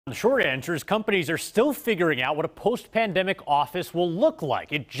The short answer is companies are still figuring out what a post-pandemic office will look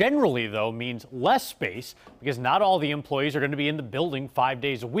like. It generally, though, means less space because not all the employees are going to be in the building 5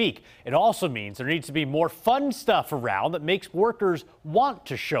 days a week. It also means there needs to be more fun stuff around that makes workers want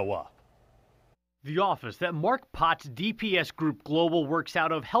to show up. The office that Mark Potts' DPS Group Global works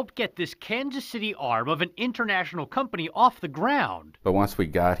out of helped get this Kansas City arm of an international company off the ground. But once we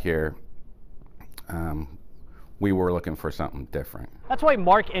got here, we were looking for something different. That's why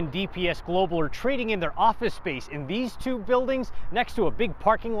Mark and DPS Global are trading in their office space in these two buildings next to a big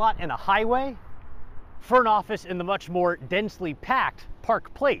parking lot and a highway for an office in the much more densely packed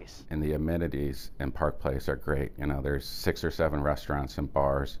Park Place. And the amenities in Park Place are great. You know, there's 6 or 7 restaurants and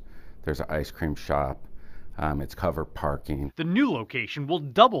bars. There's an ice cream shop. It's covered parking. The new location will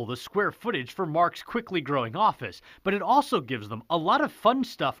double the square footage for Mark's quickly growing office, but it also gives them a lot of fun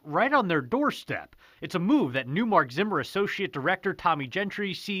stuff right on their doorstep. It's a move that new Mark Zimmer Associate Director Tommy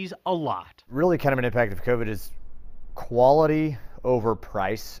Gentry sees a lot. Really kind of an impact of COVID is quality over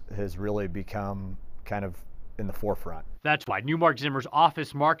price has really become kind of in the forefront. That's why new Mark Zimmer's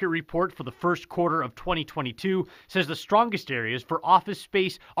office market report for the first quarter of 2022 says the strongest areas for office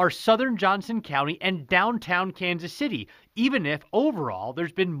space are southern Johnson County and downtown Kansas City, even if overall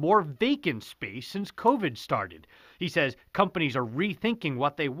there's been more vacant space since COVID started. He says companies are rethinking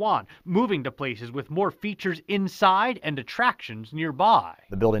what they want, moving to places with more features inside and attractions nearby.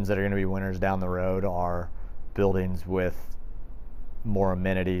 The buildings that are going to be winners down the road are buildings with more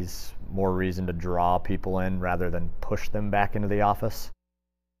amenities, more reason to draw people in rather than push them back into the office.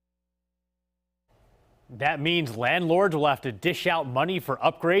 That means landlords will have to dish out money for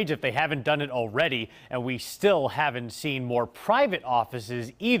upgrades if they haven't done it already, and we still haven't seen more private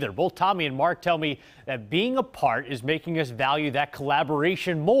offices either. Both Tommy and Mark tell me that being apart is making us value that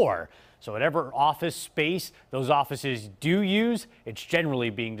collaboration more. So whatever office space those offices do use, it's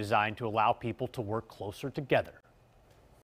generally being designed to allow people to work closer together.